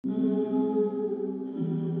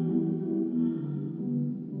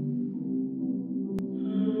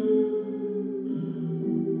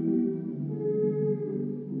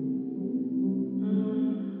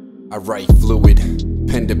write fluid.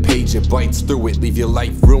 Pen to page, it bites through it, leave your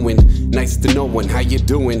life ruined. Nice to know one, how you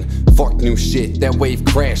doing? Fuck new shit, that wave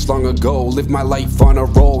crashed long ago. Live my life on a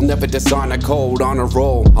roll, never dishonor code, on a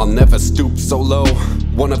roll. I'll never stoop so low.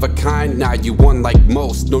 One of a kind, nah, you won like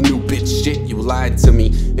most. No new bitch shit, you lied to me,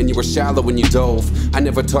 and you were shallow when you dove. I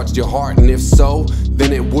never touched your heart, and if so,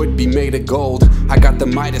 then it would be made of gold. I got the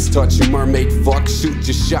Midas touch, you mermaid fuck. Shoot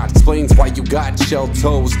your shot, explains why you got shell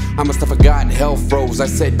toes. I must have forgot, hell froze. I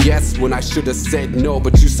said yes when I should have said no,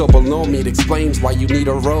 but you so below me, it explains why you need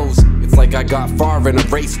a rose. It's like I got far in a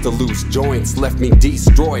race to loose joints, left me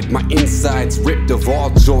destroyed, my insides ripped of all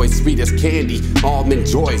joy. Sweet as candy, almond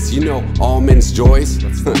joys, you know almonds joys.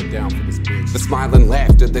 Let's slow down for this bitch. The smiling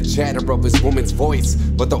laughter, the chatter of his woman's voice.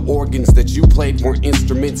 But the organs that you played weren't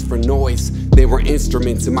instruments for noise. They were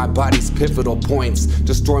instruments in my body's pivotal points.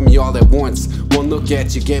 Destroy me all at once. One look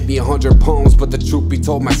at you gave me 100 poems, but the truth be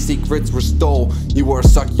told, my secrets were stole. You were a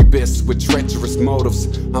succubus with treacherous motives.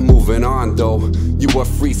 I'm moving on though. You were a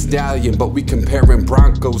free stallion, but we comparing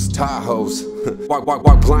Broncos, Tahoes.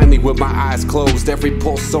 Walk blindly with my eyes closed. Every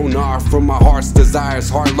pulse sonar from my heart's desires.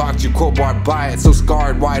 Hard locked, you crowbarred by it. So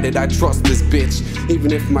scarred, why did I trust this bitch?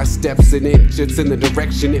 Even if my steps an inch, it's in the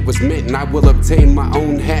direction it was meant, and I will obtain my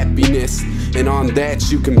own happiness. And on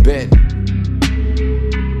that you can bet.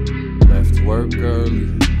 Left work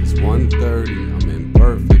early, it's 1:30. I'm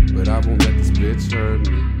imperfect, but I won't let this bitch hurt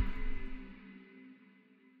me.